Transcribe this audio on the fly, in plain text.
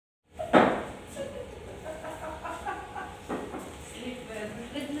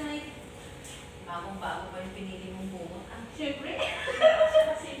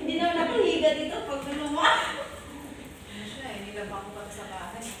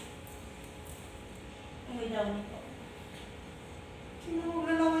daw nito. Sino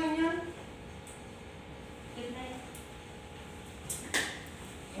maglalaway niyan? Good night.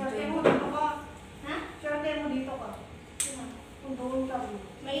 Swerte mo dito ka. Ha? Swerte mo dito ka. Sino? Kung doon ka.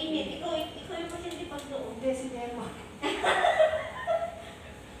 Mainit. Ikaw yung pasyente pag doon. Hindi, si Emma.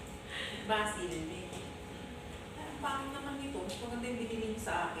 Basil, baby. Ang pangit naman dito. Mas maganda yung binili niyo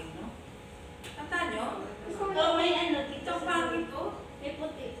sa akin, no? Tandaan nyo? Oh, may ano, dito Ito ang sa pangit ko. may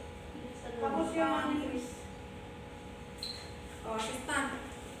puti. Sa dulo. Tapos yung ano Chris. Oh, assistant.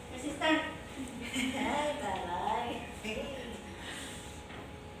 Assistant. Ay, taray.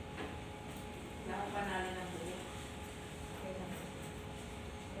 Nakapanalin ng bulit. Okay lang.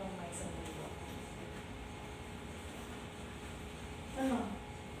 Yung may isang bulo. Ano?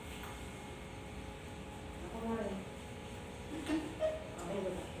 Ako nga rin. Okay,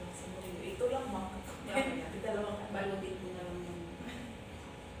 wala. Yung isang bulo. Ito lang, mga. Yan, Dalawang ano. balutin ko na lang yung...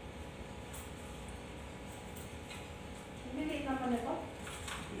 Hindi, liit na pa nito.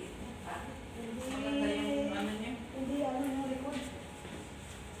 Maganda yung ano niya. Hindi, ano yung likod.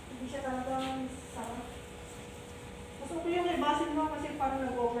 Hindi siya talagang sarap. Mas okay yung may basin mo kasi parang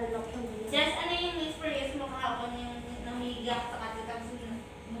nag-overlock siya. Just ano yung experience mo kahapon yung namigak sa katitam sa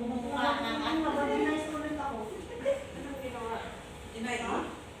mumukha ng ano. Nabag-nice ulit ako. Anong ginawa? Inay, ha?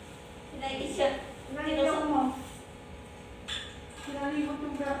 Pinagin siya. Naiiyak mo. Sinalibot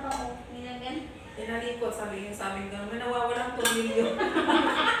yung berta ko. Ginagan. Tinalikot, sabi yung sabi ko, may nawawalang tumilyo.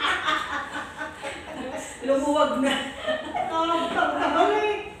 Lumuwag na. Tagal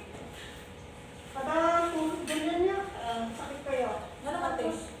eh. Kada tulog ganyan niya. Sakit kaya. Ano naman,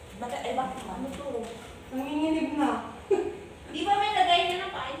 Tish? Ay, bakit naman? Ano to? Nanginginig na. Di ba may lagay na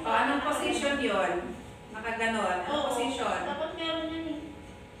ng pain? O, anong position yon? Nakaganon. Anong position? Dapat meron yan eh.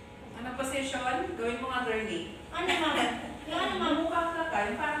 Anong position? Gawin mo nga, girly. Ano ma'am? Yung ano ma'am? Mamukha ka ka,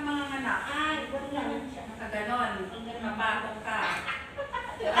 yung parang mga anak. Ah, iba naman siya. Nakaganon. Ang ganun. Napatong ka.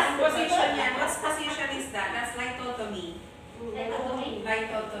 Anong position yan? What position is that? That's lithotomy. Lithotomy?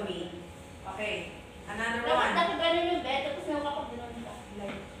 Lithotomy. Okay. Another Dapat one. nakaganon yung bed, tapos nakakabinon ka.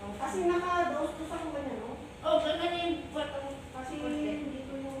 Kasi naka-dose ko sa kanya, no? Oh, ganun yung kwarto mo. Kasi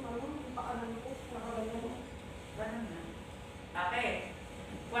dito yung ano, yung pakanan ko. Nakaganyan mo. Ganun na. Okay.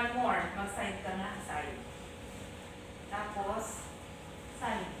 One more. Mag-side ka nga. Side. Tapos,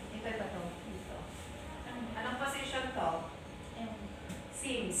 side. Ito. Dito. Anong position to? Ayun.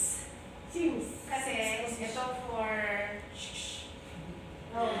 Sims. Sims. Kasi ito for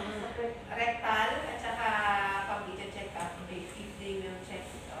Oo, sakit. rectal at saka pag i-check up if they will check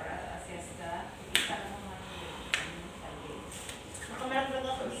or assess the isa ng mga Nakamalaglag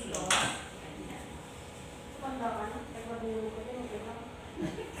ako dito. Ganyan. Tanda ka na. Nagpabulong ko din. Okay na.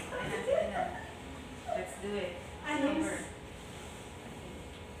 Ayan. Let's do it. Over.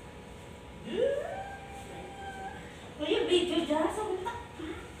 Uy, yung video dyan, sa utak.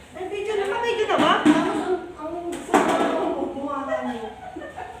 Ay, video na. Video na ba? Tapos ang gusto ko kumuha ka niyo.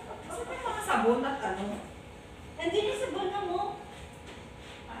 Kasi may mga sabon at ano. Nandiyan yung sabon na mo.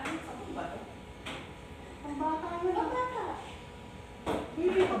 Parang sabon ba to? Ang bata ka Ang na. bata.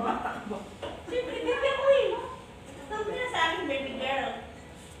 Hindi ka ba? Bata ba? Siyempre, baby ako eh. Sabi nila sa akin, baby girl.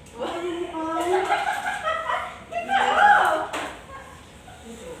 Baby girl.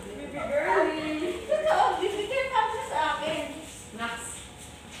 Totoo, baby girl sabi nila sa akin. Nuts.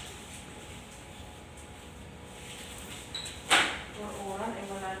 For oral, ay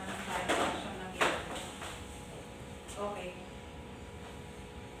wala naman tayo option ng ito. Okay.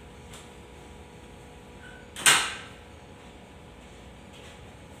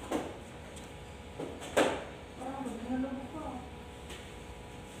 Parang nalabog ka.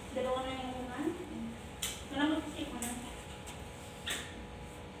 Dalawa na yung unan. Malamot kasi ko na.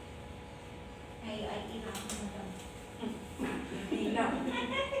 Ay, ina ako madam. Hindi lang.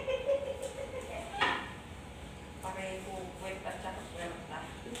 Pareho po, wet at saka puwerta.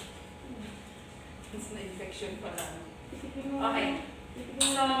 Is na infection pala. Okay.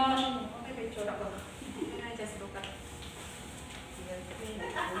 So, okay, may tsura ko. Can I just look at?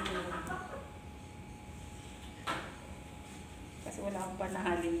 Kasi wala akong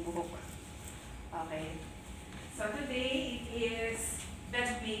panahaling buhok. Okay. So today it is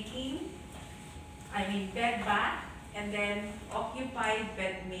bed making. I mean bed bath and then occupied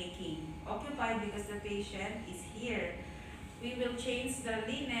bed making. Occupied because the patient is here. We will change the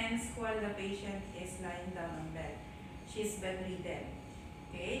linens while the patient is lying down on bed. She's bedridden.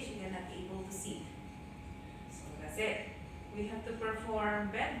 Okay, she cannot able to sit. So that's it. We have to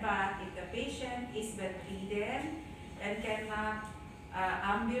perform bed bath if the patient is bedridden and cannot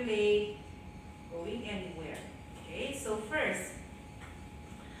ambulate, going anywhere. Okay, so first,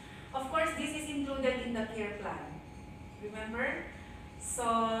 of course, this is included in the care care plan. Remember? So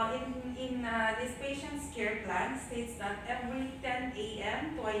in this patient's care plan states that every 10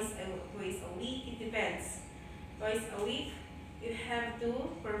 a.m. twice a week, it depends. Twice a week, you have to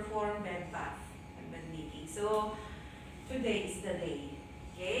perform bed bath and bed making. So today is the day.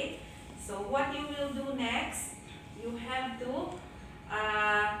 Okay? So what you will do next, you have to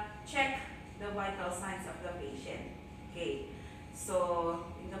check the vital signs of the patient. Okay? So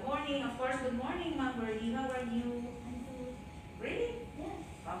in the morning, of course, good morning, Ma'am Berlie. How are you? I'm good. Really? Yes.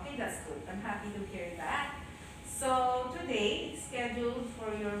 Okay, that's good. I'm happy to hear that. So today, it's scheduled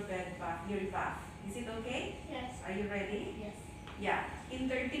for your bath. Is it okay? Yes. Are you ready? Yes. Yeah. In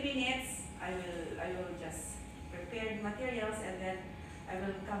 30 minutes, I will just prepare the materials and then I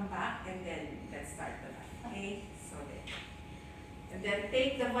will come back and then let's start the bath. Okay? So then. And then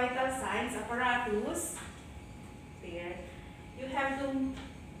take the vital signs apparatus. There. You have to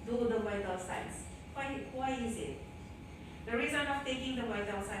do the vital signs. Why is it? The reason of taking the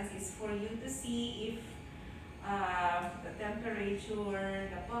vital signs is for you to see if the temperature,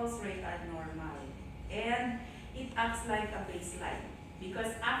 the pulse rate are normal. And it acts like a baseline.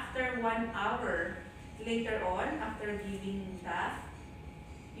 Because after 1 hour, later on, after giving bath,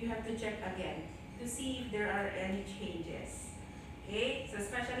 you have to check again to see if there are any changes. Okay? So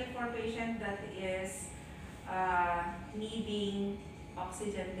especially for patient that is needing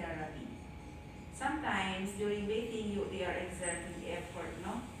oxygen therapy. Sometimes during bathing, they are exerting effort,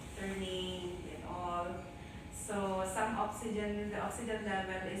 no? Turning and all. So the oxygen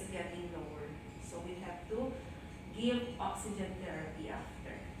level is getting lower. So we have to give oxygen therapy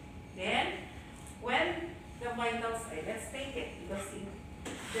after. Then, when the vitals, let's take it because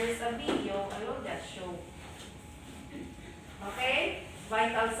there's a video, I will just show. Okay?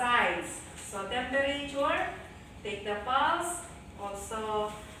 Vital signs. So temperature, take the pulse,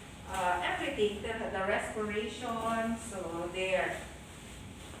 also everything, the respiration, so there.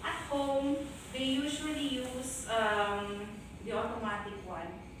 At home, they usually use the automatic one.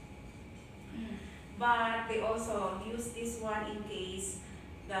 But they also use this one in case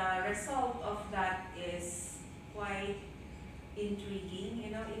the result of that is quite intriguing.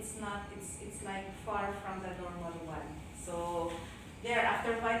 You know, it's like far from the normal one. So there,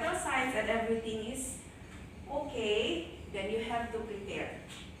 after vital signs and everything is okay, then you have to prepare.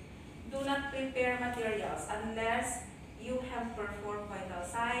 Do not prepare materials unless you have performed vital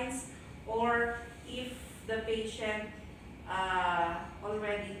signs or if the patient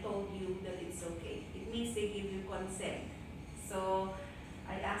already told you that it's okay. It means they give you consent. So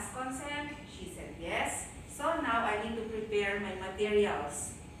I asked consent, she said yes. So now I need to prepare my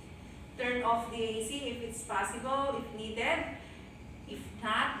materials. Turn off the AC if it's possible, if needed. If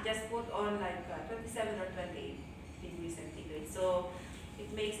not, just put on like 27 or 28 degrees centigrade. So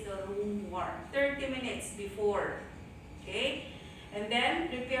it makes the room warm. 30 minutes before. Okay? And then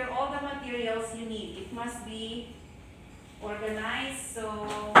prepare all the materials you need. It must be organized so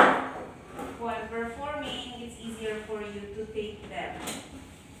while performing, it's easier for you to take them.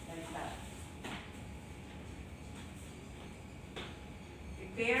 Like that.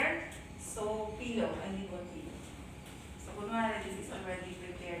 Prepare. So pillow. I need one pillow. So kunwari, this is already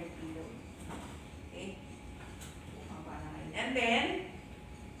prepared pillow. Okay? And then,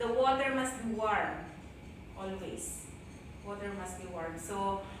 the water must be warm. Always. Water must be warm.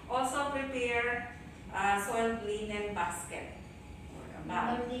 So, also prepare a soiled linen basket. Or a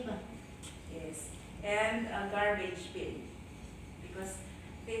bag. Yes. And a garbage bin. Because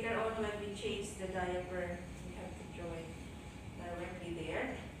later on when we change the diaper, we have to throw it directly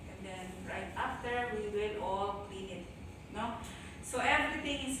there. And then right after, we will all clean it. No? So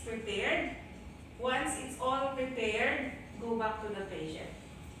everything is prepared. Once it's all prepared, go back to the patient.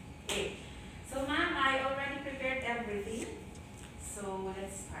 Okay. So ma'am, I already prepared everything. So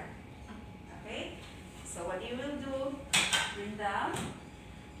let's start. Okay? So what you will do, bring down.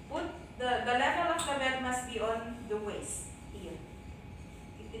 Put the level of the bed must be on the waist. Here.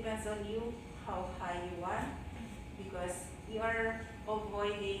 It depends on you how high you want. Because we are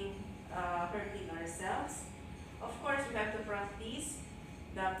avoiding hurting ourselves. Of course, we have to practice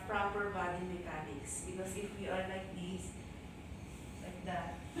the proper body mechanics. Because if we are like this, like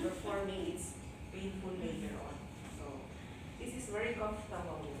that, performing, it's painful later on. So, this is very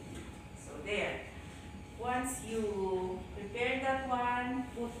comfortable with you. So, there. Once you prepare that one,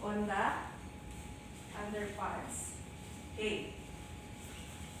 put on the underparts. Okay.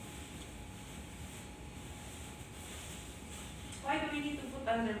 Why do we need to put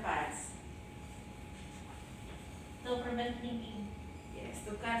underparts? To prevent leaking. Yes,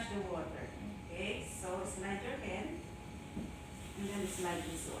 to catch the water. Okay, so slide your hand and then slide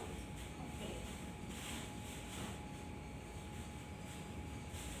this one. Okay.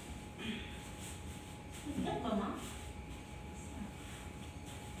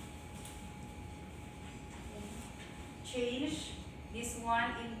 change this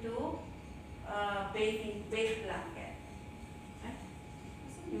one into bathing blanket. Ay,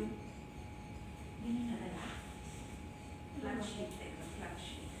 saan yun? Hindi na nalala. Flat sheet. Teka, flat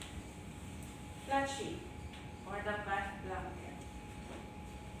sheet. Flat sheet. Or the bath blanket.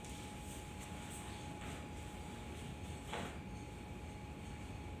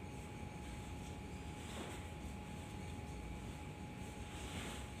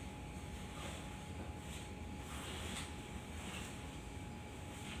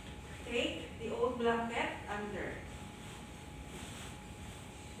 Take the old blanket under.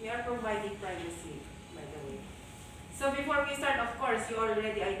 We are providing privacy, by the way. So before we start, of course, you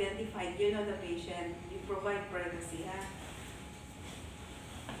already identified, you know the patient. You provide privacy, ha?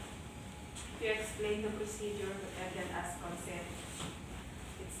 You explain the procedure and then ask consent.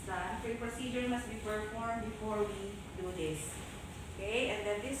 It's done. The procedure must be performed before we do this. Okay, and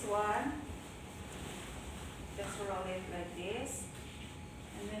then this one, just roll it like this.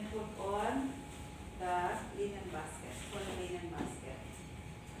 And then put on the linen basket, linen basket.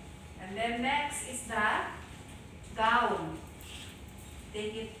 And then next is the gown.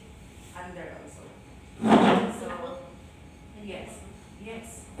 Take it under also. So, yes,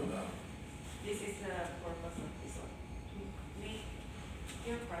 yes. This is the purpose of this one. To make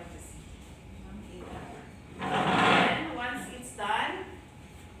your privacy. And once it's done,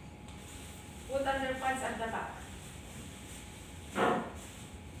 put underpants at the back.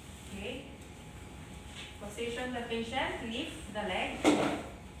 Okay. Position the patient, lift the leg.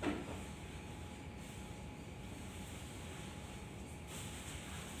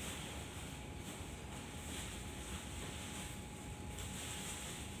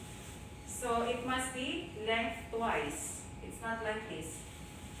 So it must be lengthwise. It's not like this.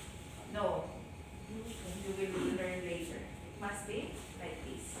 No. You will learn later. It must be like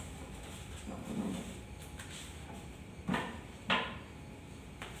this.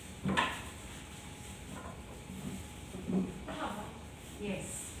 Yes.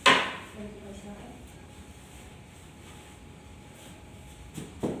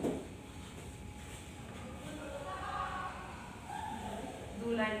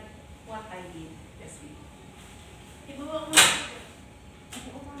 Do like what I did this week. Ibuwa mo.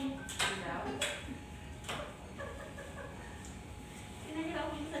 Now,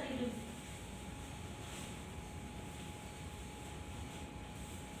 Pinahirapan ko sa dilog.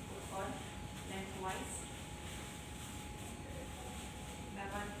 put on lengthwise.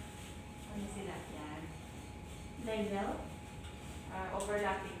 Dapat, ano sila? Yan. Level.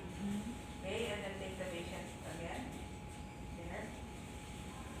 Overlapping. Okay, and then take the patient again. There.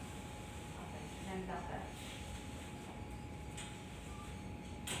 Okay, and then that.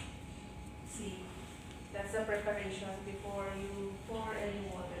 See, that's the preparation before you pour any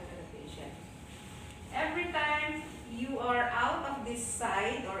water to the patient. Every time you are out of this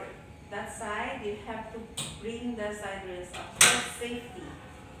side or that side, you have to bring the side rails up for safety.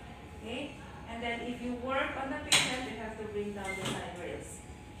 Okay? And then if you work on the patient, you have to bring down the side rails.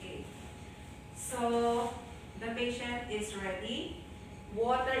 Okay. So the patient is ready.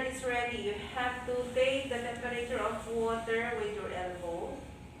 Water is ready. You have to take the temperature of water with your elbow.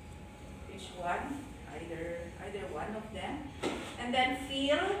 Which one? Either one of them. And then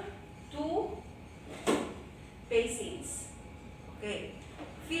feel two facings. Okay.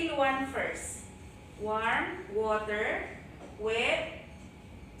 Feel one first. Warm water with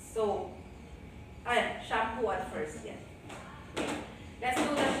soap. Shampoo at first. Yeah. Okay. Let's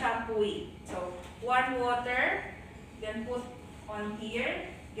do the shampooing. So, warm water, then put on here.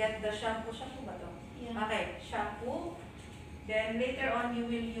 Get the shampoo. Shampoo ba to? Yeah. Okay, shampoo. Then later on you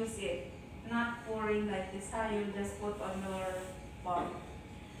will use it. Not pouring like this. You'll just put on your palm.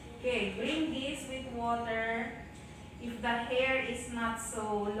 Okay, bring this with water. If the hair is not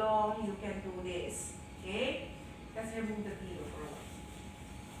so long, you can do this. Okay? Let's remove the pillow for a while.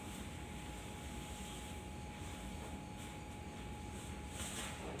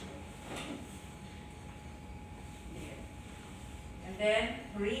 There. And then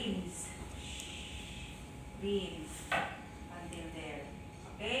rinse. Rinse until there.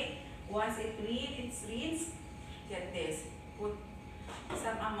 Okay? Once it's rinsed, get this. Put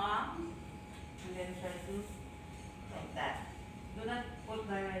some amount and then try to like that. Do not put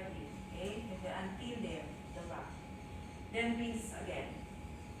directly. Okay? And then until there, the back. Then rinse again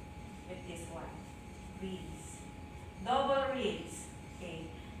with this one. Rinse. Double rinse. Okay.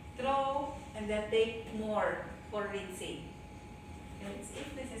 Throw and then take more for rinsing. It's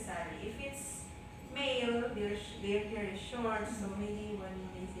if necessary. If it's male, their hair is short, so maybe one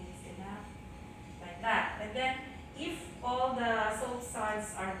rinsing is enough. Like that. And then if all the soap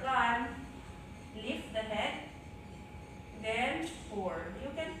suds are gone, lift the head then pour. You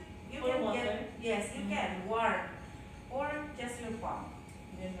can Pour water? get, yes, you can warm or just your palm.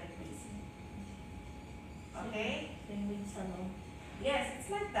 Then like this. Okay? Same with salon. Yes, it's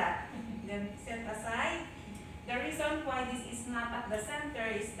like that. Then set aside. The reason why this is not at the center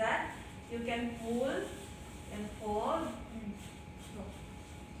is that you can pull and fold.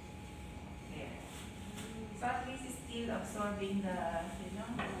 There. So at least it's still absorbing the, the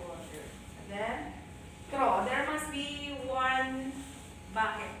water. And then throw. There must be one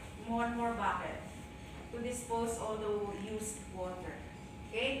bucket, one more bucket to dispose all the used water.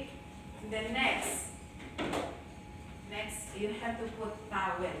 Okay? And then next you have to put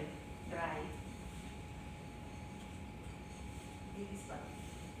towel dry. It is pa.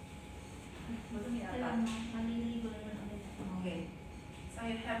 Madumi ata. Maliligo naman ulit. Okay. So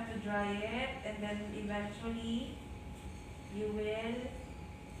you have to dry it, and then eventually you will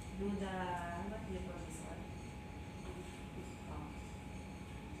do the, what do you call this one? Oh.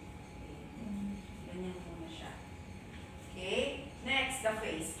 Okay. Ganyan muna siya. Okay. Next, the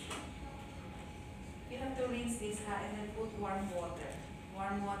face. You have to rinse this and then put warm water.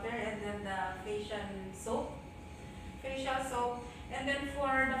 Warm water and then the facial soap. Facial soap. And then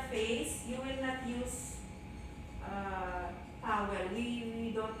for the face, you will not use towel.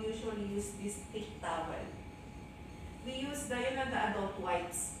 We don't usually use this thick towel. We use the, the adult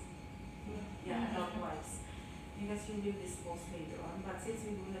wipes. Yeah, adult wipes. Because you will dispose later on. But since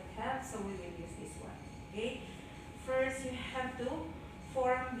we do not have, so we will use this one. Okay? First, you have to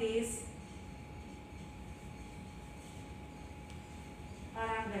form this.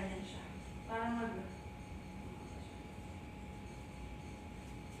 Parang ganyan siya. Parang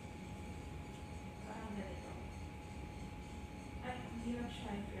parang ganito. Ay, ang hirap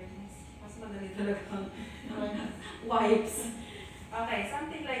siya in fairness. Mas madali talagang wipes. Okay,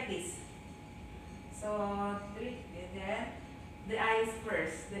 something like this. So, and then, the eyes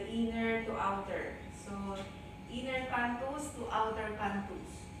first. The inner to outer. So, inner canthus to outer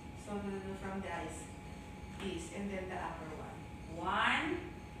canthus. So, from the eyes. This, and then the upper one. 1,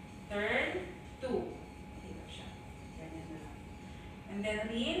 turn, 2. Hirap siya. Ganyan na lang. And then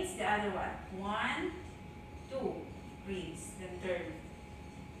rinse the other one. 1, 2. Rinse. Then turn.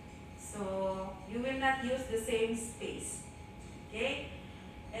 So, you will not use the same space. Okay?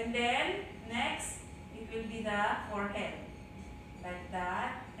 And then, next, it will be the forehead. Like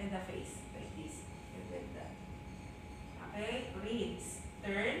that. And the face. Like this. And like that. Okay? Rinse.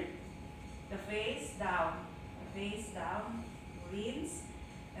 Turn. The face down. The face down. Rinse,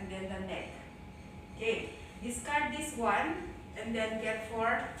 and then the neck. Okay, discard this one and then get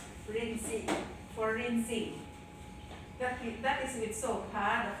for rinsing. For rinsing. That is with soap,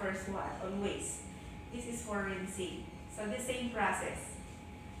 the first one, always. This is for rinsing. So the same process.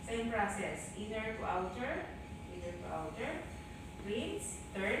 Same process. Inner to outer, inner to outer, rinse,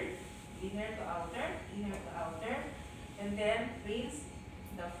 turn, inner to outer, and then rinse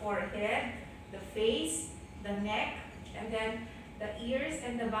the forehead, the face, the neck, and then the ears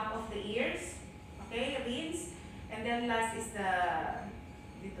and the back of the ears. Okay, rinse. And then last is the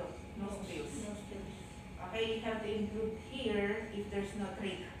nostrils. Okay, you have to include here if there's no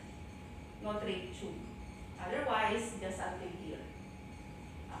trach tube. Otherwise, just until here.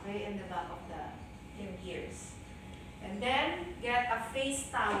 Okay, and the back of the ears. And then get a face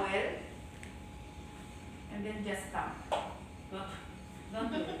towel and then just dump. Don't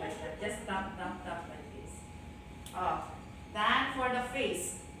do it like that. Just dump like this. Then for the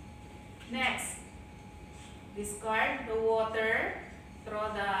face. Next, discard the water.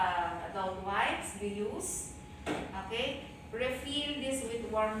 Throw the adult wipes we use. Okay. Refill this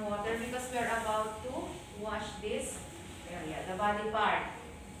with warm water because we are about to wash this area, the body part.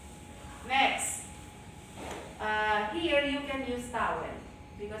 Next, here you can use towel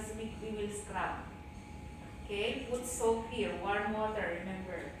because we will scrub. Okay, put soap here, warm water,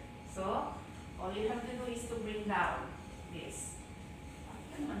 remember. So, all you have to do is to bring down this.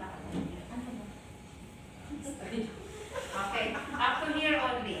 Okay, up to here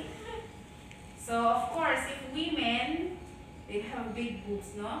only. So, of course, if women, they have big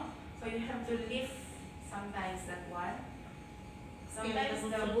boobs, no? So, you have to lift sometimes that one. Sometimes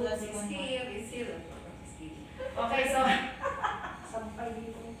the boobs is here. Okay, so, Sampay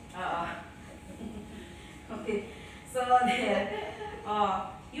dito. okay, so then,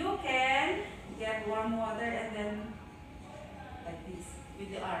 you can get warm water and then like this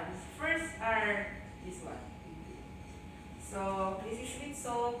with the arms. First are this one. So this is with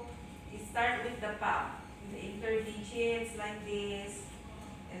soap. You start with the palm, with the interdigits like this,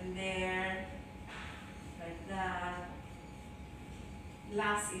 and there, like that.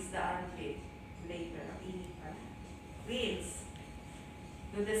 Last is the armpit. Later, init pa. rinse.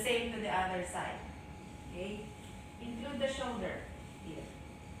 Do the same to the other side. Okay? Include the shoulder here.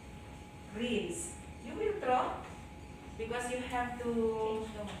 Rinse. You will draw because you have to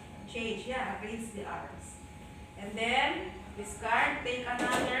change. Yeah, rinse the arms. And then, discard. Take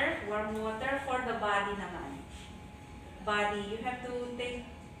another warm water for the body naman. Body. You have to take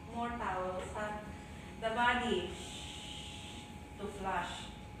more towels. The body. To flush.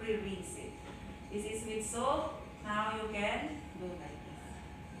 Pre-rinse it. This is with soap. Now you can do like this.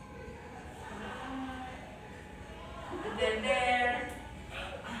 And then there.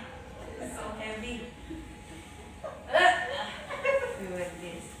 So heavy. Do like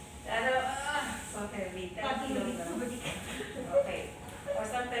this. So heavy. Okay. Or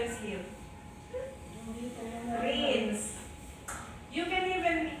sometimes here. Rinse. You can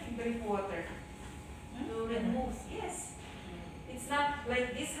even drink water to remove. Yes. It's not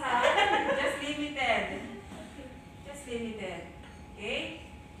like this, just limited. Just limited. Okay?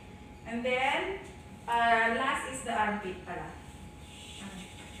 And then, last is the armpit pala.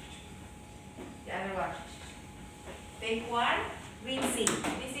 The other one. Take one, rinsing.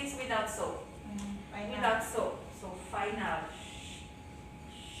 This is without soap. Without soap. So, final.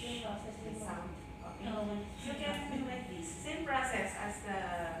 The sound. Okay. You can do like this. Same process as the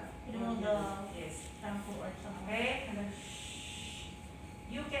yes. shampoo or something. Okay? And then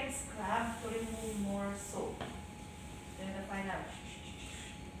you can scrub to remove more soap. Then the final.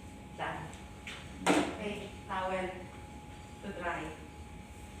 Done. Okay, towel to dry.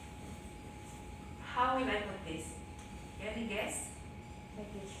 How will I put this? Any guess?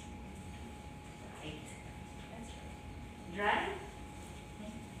 Like this. Right. That's right. Dry?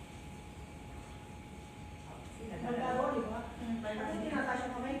 Oh, see the Nagdaro, di ba? Mm, Kasi parang- tinakasya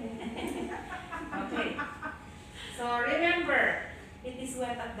kamay mo. Okay. So remember, it is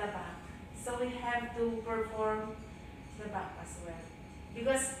wet at the back. So we have to perform the back as well.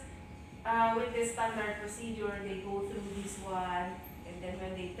 Because with the standard procedure, they go through this one, and then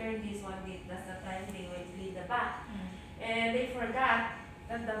when they turn this one, that's the time they will clean the back. Mm. And they forgot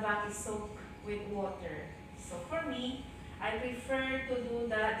that the back is soaked with water. So for me, I prefer to do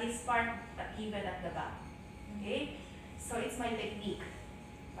this part even at the back. Okay? So it's my technique.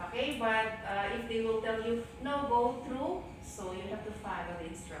 Okay? But if they will tell you, no, go through, so you have to follow the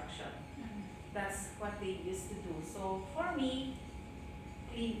instruction. Mm. That's what they used to do. So for me,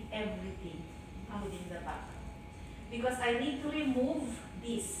 clean everything, including the back. Because I need to remove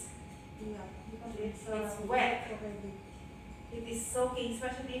this. Yeah, because it's wet. already. It is soaking,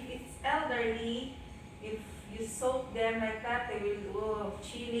 especially if it's elderly. If you soak them like that, they will go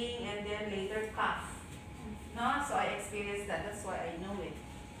chilling and then later cough. No? So I experienced that. That's why I know it.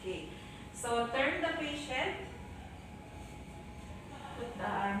 Okay. So turn the patient. Put the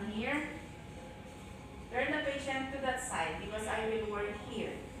arm here. Turn the patient to that side because I will work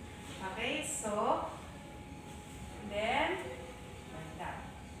here. Okay, so then like that.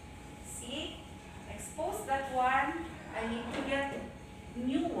 See? Expose that one. I need to get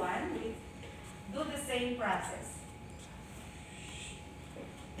new one. Do the same process.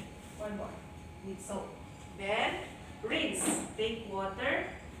 One more with soap. Then rinse. Take water.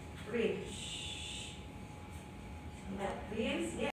 Rinse. Rinse.